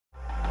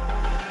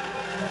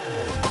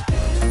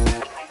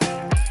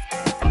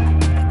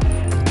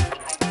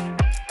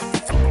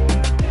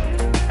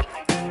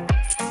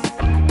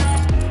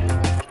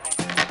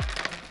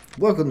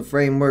Welcome to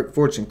Framework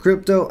Fortune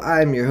Crypto.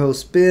 I'm your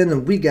host Spin,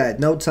 and we got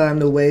no time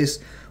to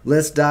waste.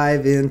 Let's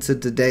dive into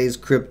today's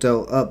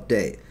crypto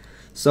update.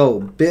 So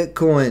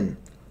Bitcoin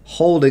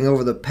holding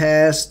over the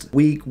past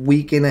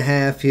week and a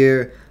half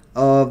here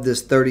of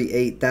this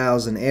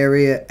 38,000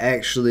 area,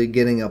 actually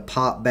getting a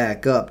pop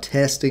back up,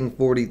 testing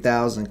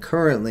 40,000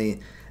 currently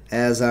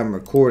as I'm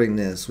recording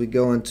this. We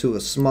go into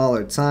a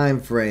smaller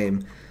time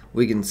frame,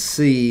 we can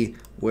see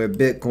where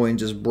Bitcoin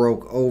just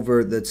broke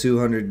over the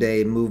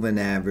 200-day moving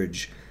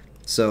average.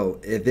 So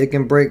if it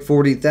can break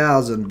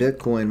 40,000,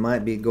 Bitcoin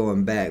might be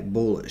going back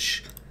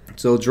bullish.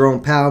 So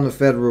Jerome Powell, the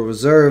Federal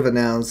Reserve,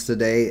 announced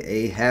today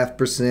a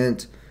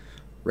 0.5%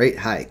 rate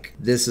hike.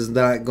 This is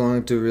not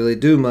going to really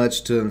do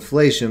much to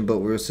inflation, but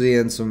we're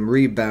seeing some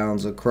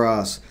rebounds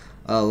across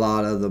a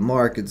lot of the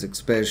markets,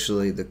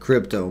 especially the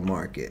crypto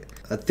market.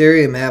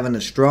 Ethereum having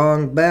a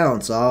strong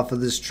bounce off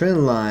of this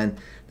trend line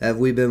that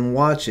we've been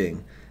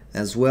watching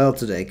as well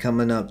today,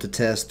 coming up to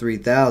test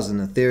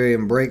 3,000.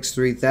 Ethereum breaks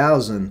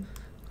 3,000.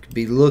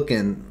 Be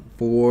looking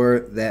for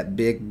that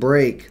big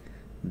break,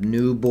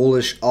 new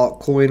bullish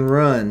altcoin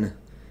run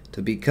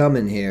to be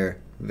coming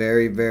here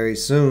very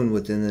soon,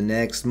 within the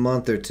next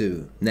month or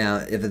two. Now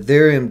if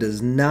Ethereum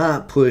does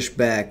not push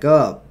back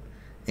up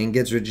and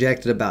gets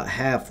rejected about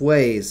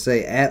halfway,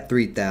 say at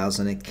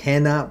 3,000, it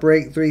cannot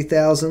break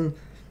 3,000,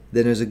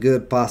 then there's a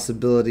good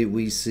possibility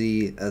we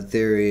see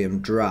Ethereum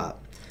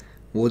drop.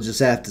 We'll just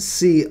have to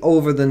see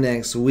over the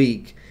next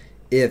week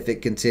if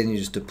it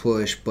continues to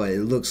push, but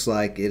it looks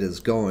like it is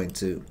going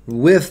to.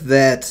 With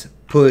that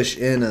push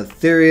in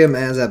Ethereum,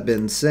 as I've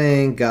been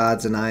saying,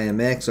 Gods and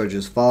IMX are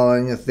just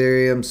following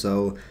Ethereum,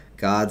 so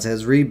Gods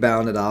has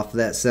rebounded off of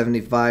that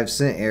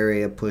 75-cent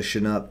area,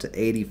 pushing up to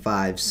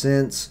 85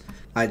 cents.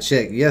 I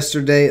checked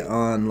yesterday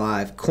on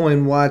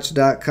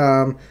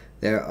livecoinwatch.com.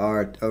 There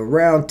are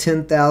around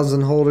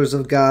 10,000 holders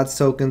of Gods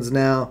tokens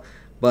now,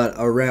 but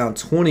around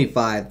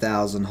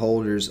 25,000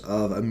 holders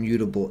of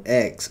Immutable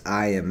X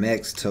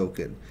IMX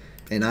token.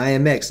 And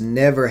IMX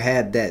never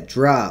had that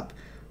drop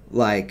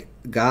like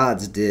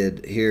Gods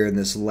did here in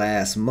this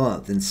last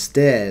month.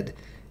 Instead,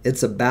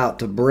 it's about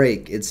to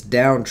break its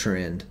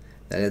downtrend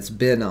that it's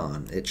been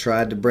on. It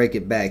tried to break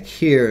it back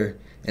here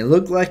and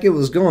looked like it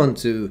was going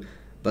to,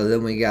 but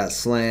then we got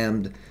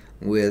slammed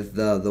with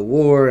the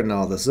war and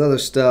all this other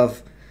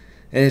stuff.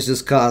 And it's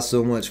just caused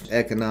so much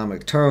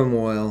economic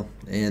turmoil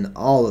in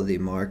all of the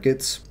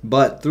markets.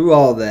 But through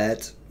all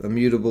that,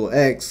 Immutable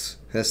X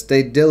has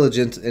stayed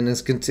diligent and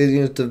has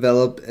continued to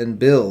develop and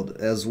build,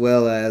 as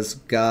well as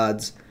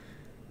Gods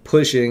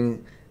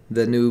pushing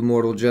the new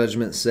Mortal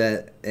Judgment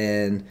set,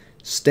 and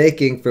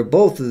staking for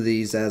both of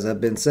these, as I've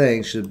been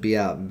saying, should be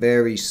out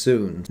very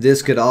soon.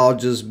 This could all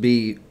just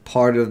be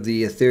part of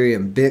the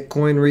Ethereum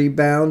Bitcoin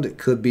rebound. It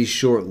could be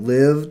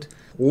short-lived,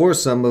 or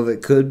some of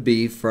it could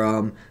be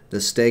from the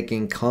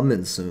staking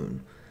coming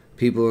soon.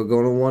 People are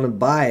going to want to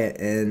buy it,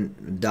 and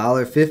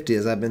 $1.50,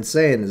 as I've been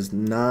saying, is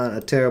not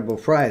a terrible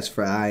price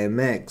for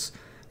IMX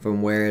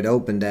from where it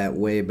opened at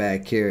way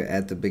back here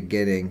at the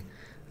beginning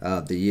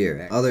of the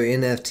year. Other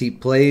NFT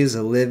plays,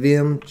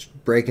 Livium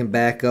breaking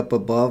back up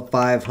above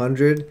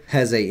 500,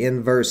 has a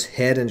inverse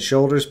head and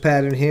shoulders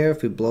pattern here.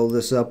 If we blow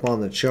this up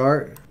on the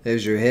chart,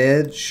 there's your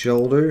head,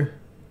 shoulder,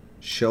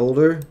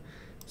 shoulder.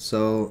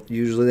 So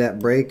usually that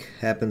break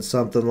happens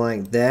something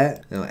like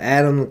that. Now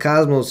Atom, the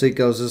Cosmos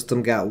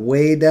ecosystem, got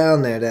way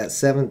down there, that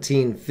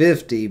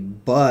 1750,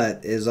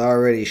 but is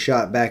already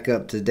shot back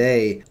up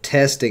today,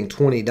 testing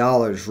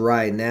 $20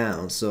 right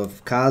now. So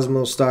if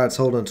Cosmos starts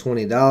holding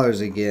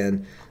 $20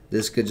 again,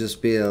 this could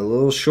just be a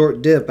little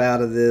short dip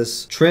out of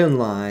this trend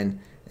line,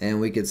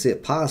 and we could see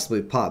it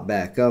possibly pop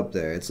back up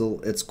there.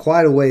 It's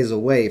quite a ways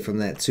away from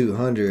that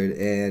 200,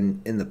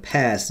 and in the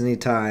past,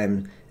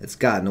 anytime it's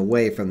gotten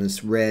away from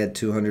this red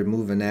 200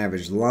 moving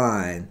average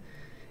line,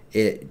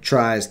 it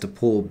tries to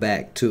pull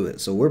back to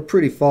it. So we're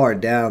pretty far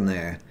down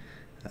there.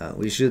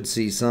 We should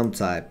see some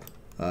type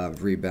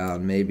of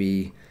rebound,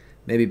 maybe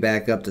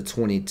back up to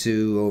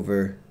 22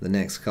 over the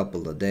next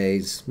couple of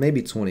days,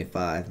 maybe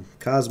 25.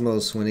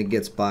 Cosmos, when it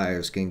gets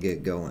buyers, can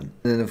get going.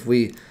 And if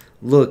we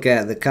look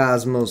at the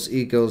Cosmos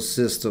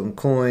ecosystem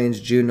coins,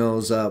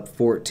 Juno's up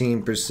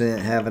 14%,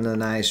 having a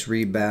nice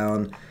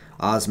rebound.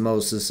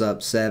 Osmosis up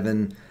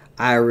 7%.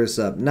 Iris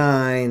up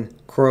 9%,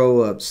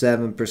 Crow up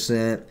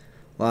 7%. A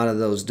lot of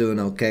those doing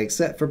okay,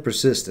 except for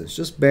Persistence,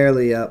 just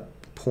barely up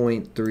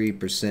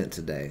 0.3%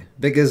 today.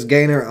 Biggest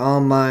gainer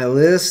on my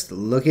list,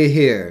 looky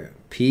here,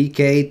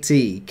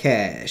 PKT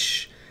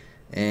Cash.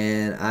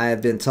 And I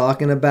have been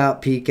talking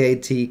about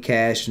PKT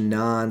Cash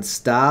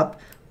non-stop.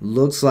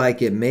 Looks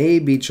like it may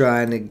be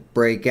trying to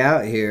break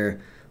out here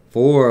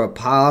for a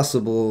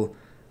possible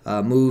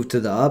move to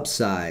the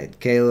upside.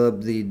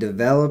 Caleb, the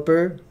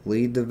developer,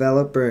 lead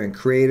developer and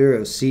creator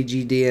of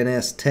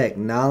CGDNS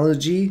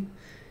technology,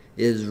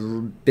 has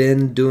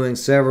been doing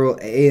several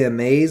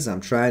AMAs.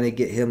 I'm trying to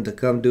get him to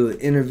come do an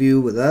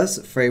interview with us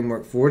at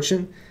Framework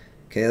Fortune.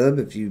 Caleb,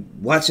 if you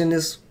watching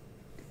this,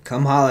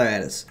 come holler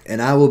at us.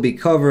 And I will be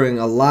covering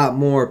a lot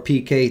more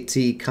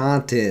PKT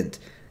content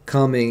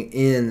coming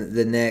in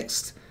the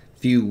next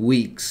few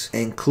weeks,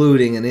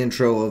 including an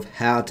intro of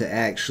how to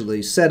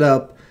actually set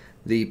up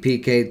the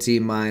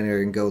PKT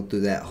miner and go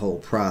through that whole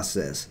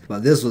process.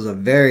 But this was a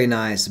very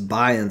nice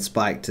buy-in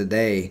spike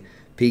today.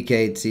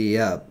 PKT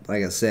up,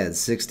 like I said,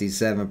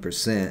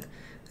 67%.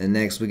 And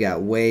next we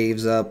got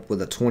Waves up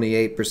with a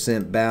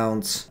 28%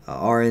 bounce.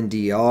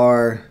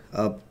 RNDR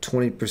up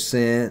 20%.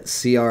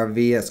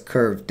 CRV that's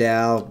curved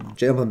out,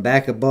 jumping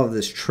back above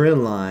this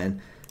trend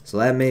line. So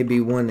that may be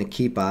one to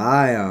keep an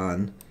eye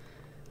on.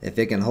 If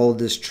it can hold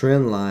this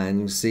trend line,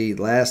 you see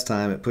last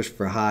time it pushed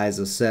for highs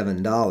of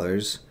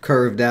 $7.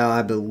 Curved out,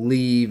 I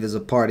believe, is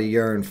a part of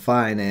Yearn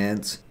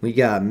Finance. We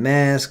got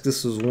Mask.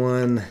 This was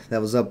one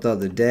that was up the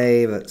other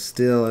day, but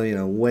still, you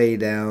know, way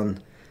down.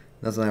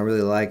 Nothing I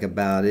really like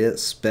about it.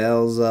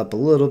 Spells up a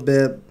little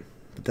bit,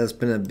 but that's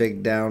been a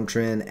big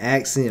downtrend.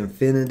 Axie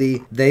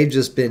Infinity, they've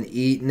just been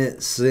eating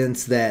it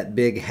since that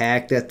big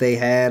hack that they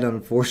had,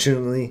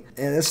 unfortunately.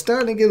 And it's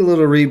starting to get a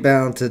little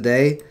rebound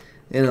today.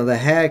 You know, the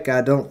hack I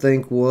don't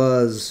think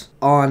was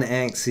on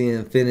Axie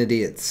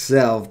Infinity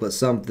itself, but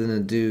something to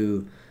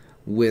do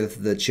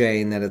with the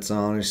chain that it's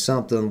on, or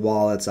something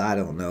wallets, I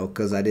don't know,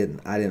 because I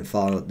didn't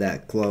follow it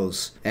that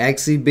close.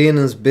 Axie being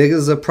as big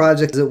as a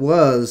project as it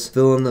was,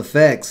 feeling the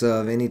effects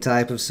of any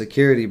type of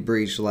security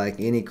breach like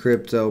any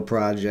crypto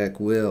project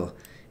will,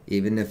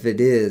 even if it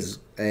is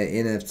an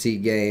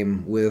NFT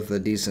game with a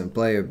decent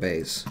player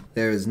base.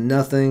 There is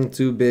nothing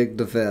too big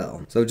to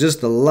fail. So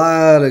just a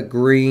lot of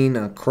green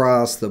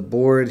across the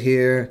board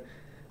here.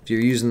 If you're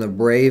using the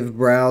Brave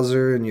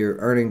browser and you're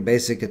earning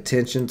basic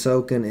attention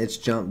token, it's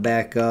jumped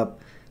back up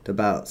to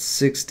about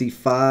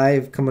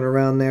 65, coming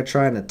around there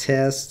trying to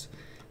test.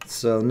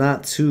 So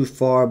not too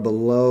far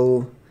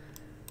below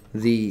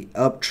the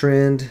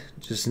uptrend.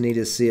 Just need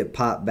to see it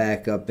pop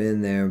back up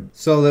in there.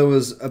 So there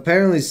was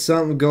apparently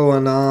something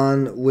going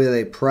on with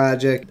a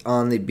project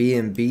on the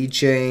BNB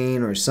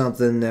chain or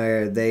something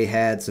there. They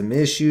had some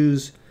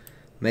issues,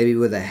 maybe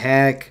with a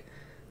hack,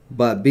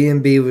 but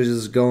BNB was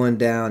just going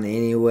down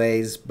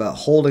anyways. But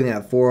holding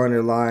that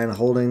 400 line,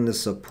 holding the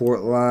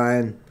support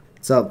line,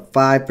 it's up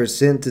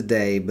 5%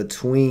 today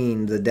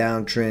between the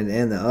downtrend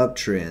and the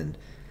uptrend.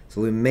 So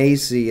we may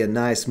see a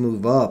nice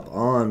move up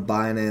on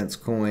Binance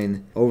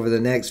Coin over the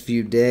next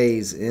few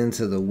days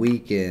into the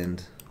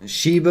weekend.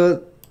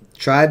 Shiba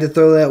tried to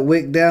throw that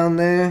wick down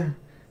there,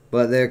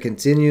 but they're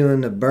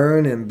continuing to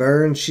burn and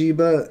burn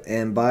Shiba,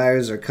 and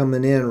buyers are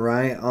coming in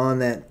right on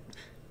that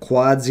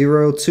quad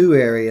 02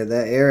 area.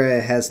 That area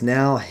has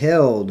now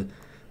held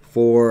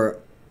for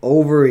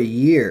over a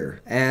year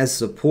as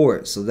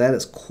support. So that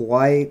is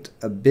quite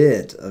a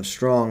bit of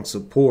strong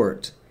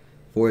support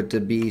for it to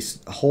be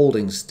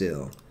holding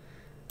still.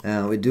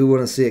 We do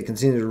want to see it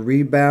continue to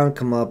rebound,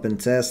 come up and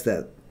test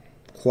that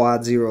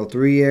quad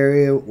 03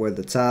 area where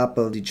the top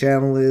of the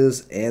channel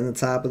is and the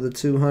top of the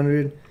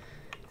 200.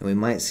 And we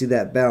might see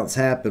that bounce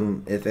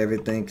happen if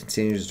everything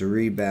continues to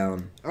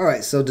rebound.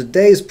 Alright, so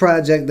today's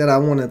project that I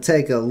want to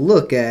take a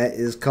look at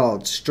is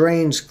called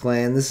Strange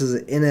Clan. This is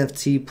an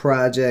NFT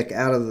project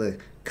out of the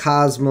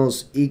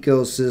Cosmos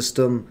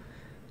ecosystem.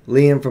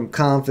 Liam from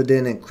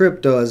Confident and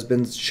Crypto has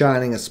been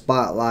shining a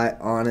spotlight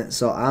on it,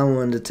 so I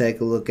wanted to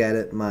take a look at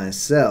it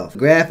myself.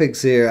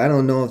 Graphics here, I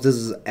don't know if this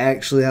is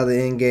actually how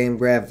the in-game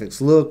graphics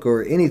look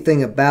or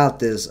anything about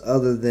this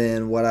other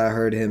than what I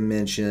heard him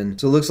mention.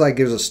 So it looks like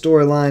there's a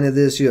storyline of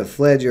this. You have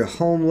fled your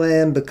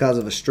homeland because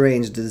of a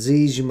strange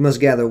disease. You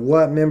must gather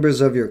what members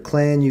of your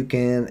clan you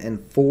can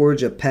and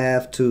forge a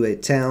path to a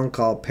town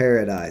called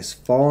Paradise.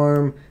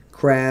 Farm,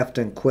 craft,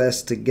 and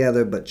quest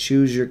together, but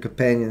choose your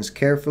companions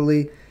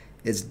carefully.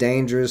 It's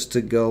dangerous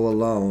to go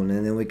alone.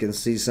 And then we can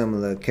see some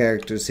of the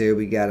characters here.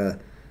 We got a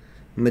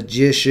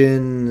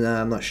magician,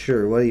 I'm not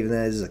sure what even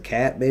that is, a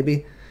cat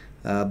maybe,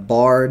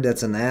 bard,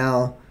 that's an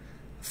owl,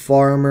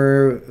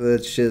 farmer,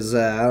 which is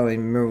I don't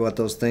even remember what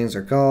those things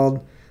are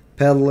called,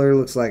 peddler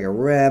looks like a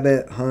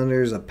rabbit,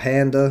 hunter's a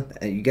panda,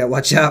 and you got to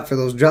watch out for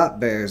those drop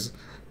bears.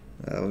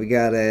 We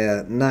got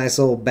a nice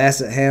old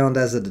basset hound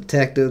as a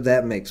detective.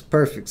 That makes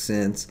perfect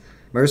sense.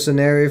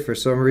 Mercenary, for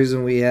some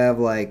reason we have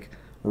like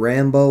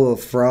Rambo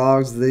of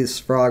frogs. This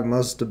frog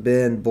must have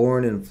been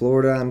born in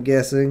Florida, I'm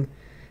guessing.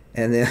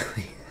 And then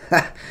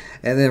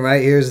and then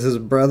right here's his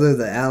brother,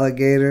 the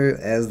alligator,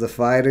 as the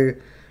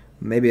fighter.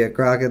 Maybe a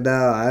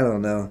crocodile, I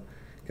don't know.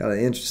 Got an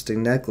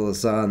interesting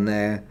necklace on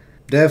there.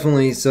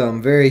 Definitely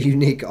some very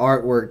unique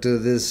artwork to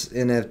this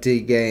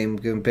NFT game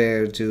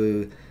compared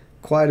to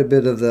quite a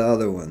bit of the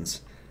other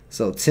ones.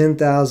 So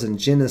 10,000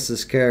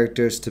 Genesis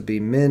characters to be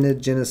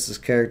minted. Genesis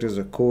characters,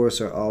 of course,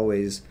 are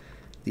always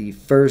the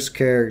first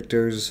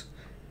characters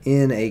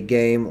in a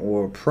game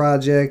or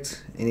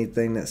project.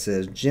 Anything that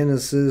says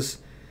Genesis.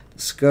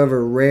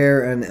 Discover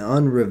rare and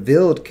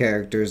unrevealed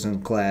characters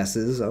and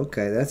classes.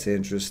 Okay, that's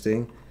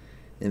interesting.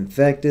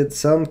 Infected.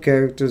 Some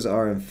characters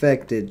are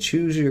infected.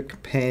 Choose your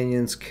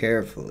companions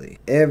carefully.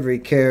 Every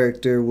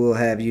character will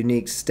have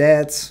unique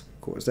stats.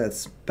 Of course,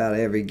 that's about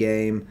every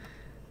game.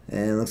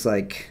 And it looks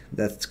like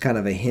that's kind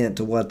of a hint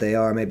to what they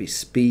are. Maybe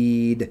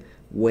speed,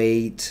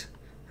 weight,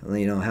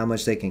 you know, how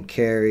much they can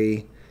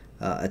carry,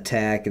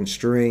 attack and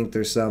strength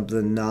or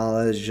something,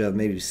 knowledge of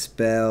maybe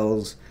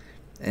spells.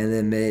 And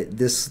then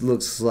this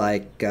looks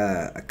like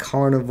a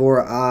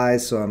carnivore eye,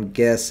 so I'm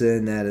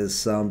guessing that is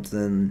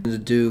something to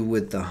do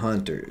with the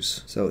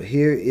hunters. So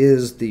here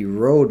is the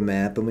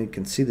roadmap, and we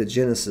can see the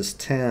Genesis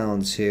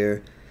towns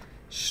here.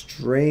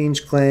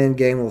 Strange Clan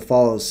game will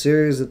follow a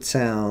series of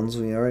towns.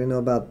 We already know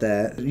about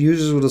that.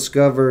 Users will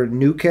discover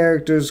new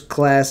characters,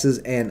 classes,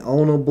 and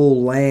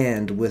ownable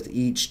land with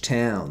each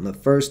town. The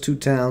first 2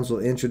 towns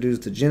will introduce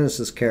the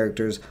Genesis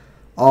characters.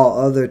 All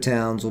other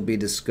towns will be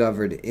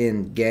discovered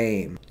in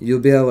game. You'll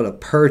be able to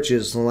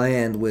purchase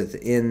land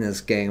within this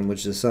game,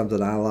 which is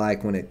something I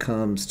like when it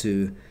comes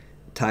to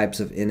types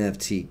of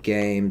NFT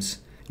games.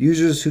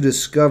 Users who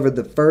discover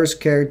the first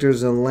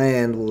characters and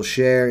land will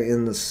share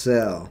in the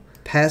sale.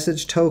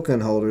 Passage token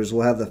holders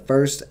will have the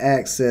first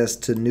access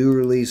to new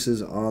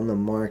releases on the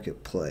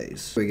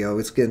marketplace. Here we go.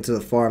 Let's get into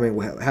the farming.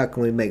 How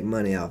can we make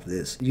money off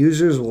this?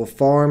 Users will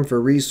farm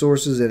for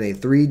resources in a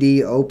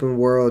 3D open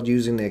world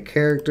using their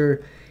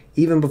character.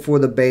 Even before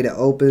the beta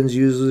opens,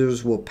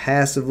 users will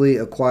passively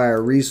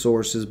acquire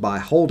resources by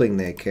holding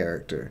their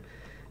character.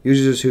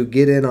 Users who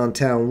get in on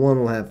Town 1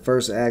 will have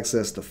first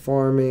access to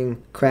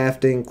farming,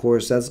 crafting. Of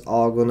course, that's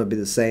all going to be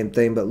the same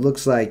thing, but it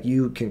looks like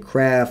you can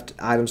craft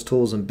items,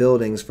 tools, and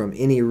buildings from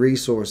any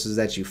resources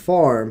that you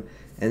farm,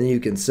 and then you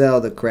can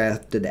sell the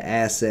crafted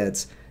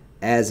assets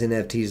as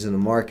NFTs in the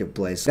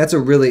marketplace. That's a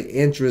really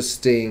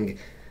interesting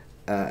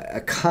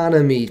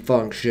economy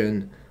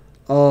function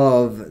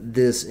of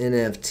this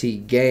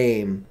NFT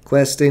game.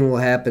 Questing will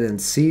happen in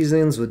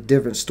seasons with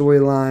different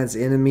storylines,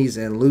 enemies,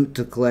 and loot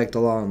to collect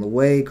along the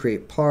way.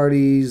 Create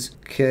parties.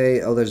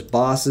 Okay, oh, there's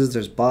bosses.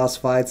 There's boss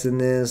fights in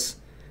this.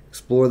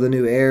 Explore the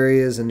new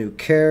areas and new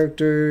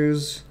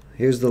characters.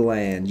 Here's the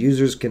land.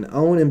 Users can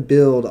own and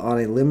build on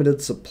a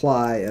limited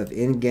supply of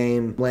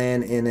in-game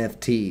land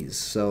NFTs.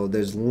 So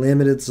there's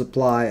limited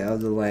supply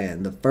of the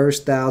land. The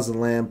first 1,000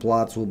 land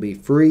plots will be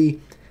free,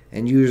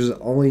 and users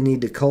only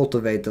need to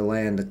cultivate the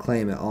land to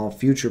claim it. All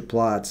future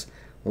plots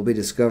will be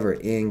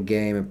discovered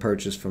in-game and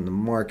purchased from the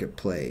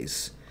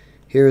marketplace.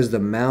 Here is the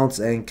mounts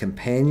and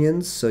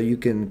companions, so you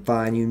can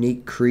find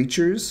unique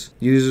creatures.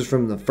 Users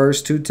from the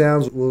first 2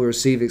 towns will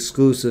receive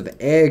exclusive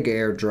egg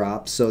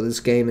airdrops, so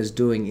this game is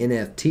doing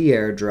NFT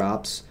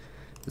airdrops.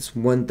 That's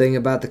one thing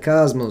about the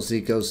Cosmos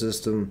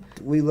ecosystem.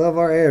 We love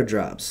our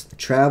airdrops.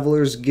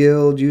 Travelers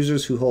Guild.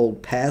 Users who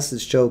hold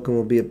Passage Token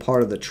will be a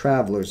part of the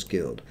Travelers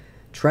Guild.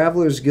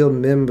 Travelers Guild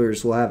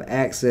members will have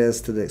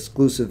access to the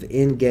exclusive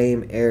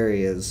in-game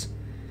areas,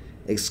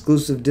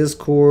 exclusive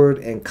Discord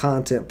and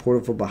content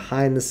portal for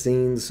behind the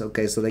scenes.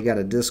 Okay, so they got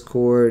a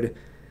Discord,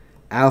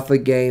 alpha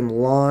game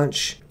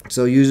launch.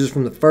 So users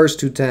from the first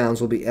 2 towns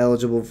will be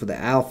eligible for the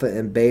alpha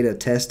and beta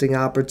testing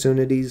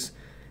opportunities.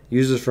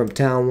 Users from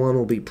Town 1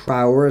 will be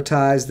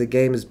prioritized. The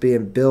game is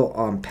being built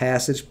on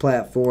Passage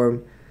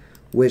platform,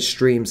 which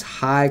streams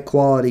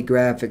high-quality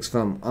graphics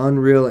from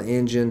Unreal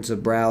Engine to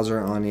browser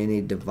on any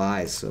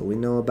device. So we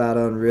know about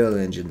Unreal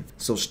Engine.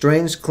 So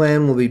Strange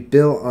Clan will be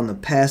built on the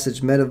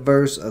Passage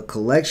Metaverse, a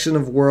collection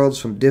of worlds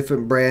from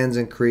different brands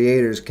and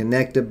creators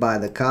connected by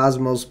the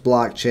Cosmos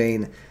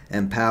blockchain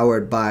and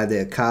powered by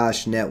the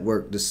Akash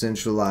network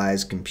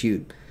decentralized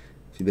compute.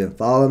 If you've been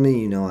following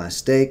me, you know I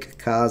stake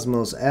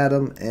Cosmos,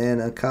 Atom,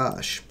 and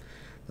Akash.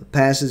 The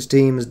Passage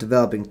team is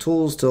developing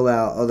tools to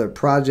allow other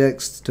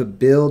projects to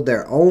build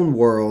their own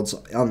worlds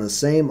on the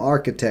same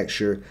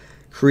architecture,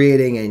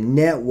 creating a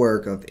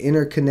network of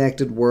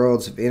interconnected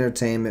worlds of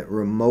entertainment,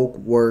 remote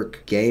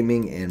work,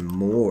 gaming, and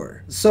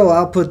more. So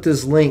I'll put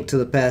this link to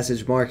the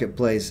Passage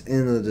Marketplace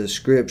in the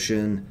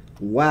description.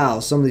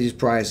 Wow, some of these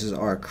prices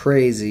are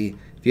crazy.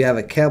 If you have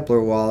a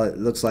Kepler wallet, it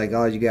looks like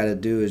all you got to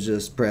do is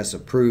just press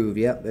approve.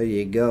 Yep, there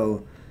you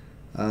go.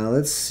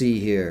 Let's see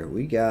here.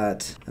 We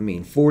got,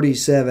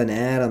 47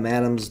 Atom.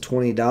 Atom's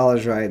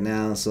 $20 right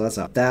now, so that's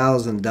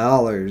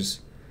 $1,000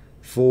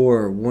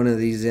 for one of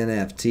these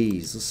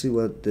NFTs. Let's see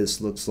what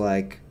this looks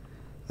like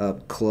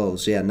up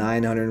close. Yeah,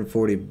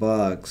 940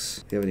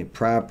 bucks. Do you have any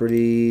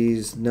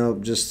properties?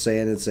 Nope, just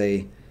saying it's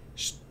a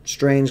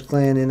Strange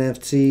Clan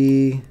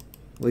NFT.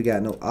 We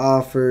got no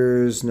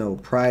offers, no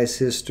price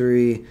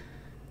history,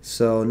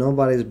 so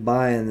nobody's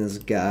buying this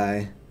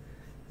guy.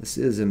 This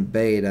is in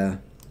beta.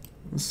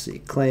 Let's see,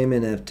 claim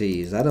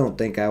NFTs. I don't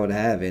think I would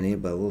have any,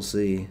 but we'll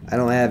see. I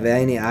don't have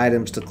any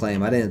items to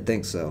claim. I didn't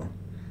think so.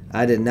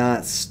 I did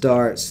not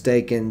start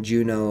staking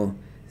Juno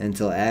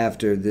until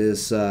after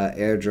this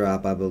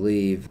airdrop, I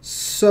believe.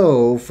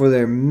 So, for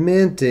their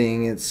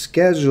minting, it's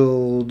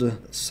scheduled.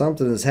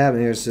 Something is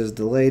happening here. It says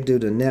delayed due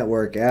to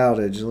network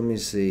outage. Let me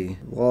see.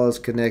 Wallets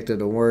connected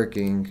to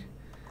working.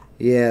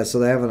 Yeah, so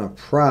they're having a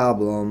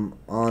problem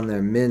on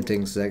their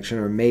minting section,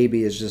 or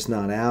maybe it's just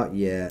not out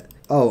yet.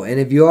 Oh, and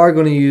if you are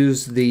going to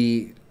use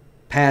the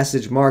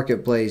Passage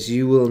Marketplace,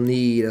 you will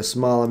need a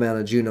small amount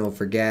of Juno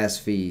for gas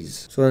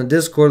fees. So in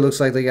Discord,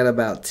 looks like they got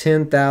about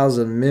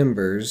 10,000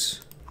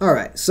 members.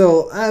 Alright,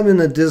 so I'm in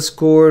the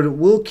Discord.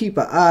 We'll keep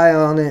an eye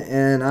on it,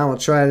 and I will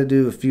try to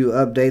do a few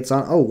updates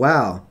on. Oh,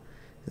 wow.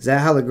 Is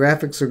that how the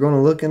graphics are going to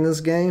look in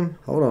this game?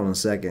 Hold on a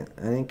second.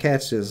 I didn't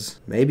catch this.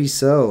 Maybe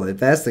so. If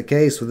that's the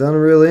case with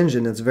Unreal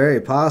Engine, it's very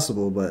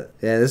possible. But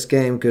yeah, this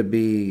game could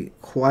be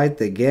quite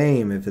the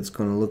game if it's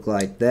going to look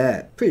like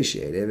that.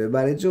 Appreciate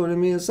everybody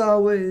joining me as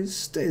always.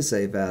 Stay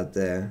safe out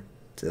there.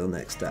 Till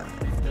next time.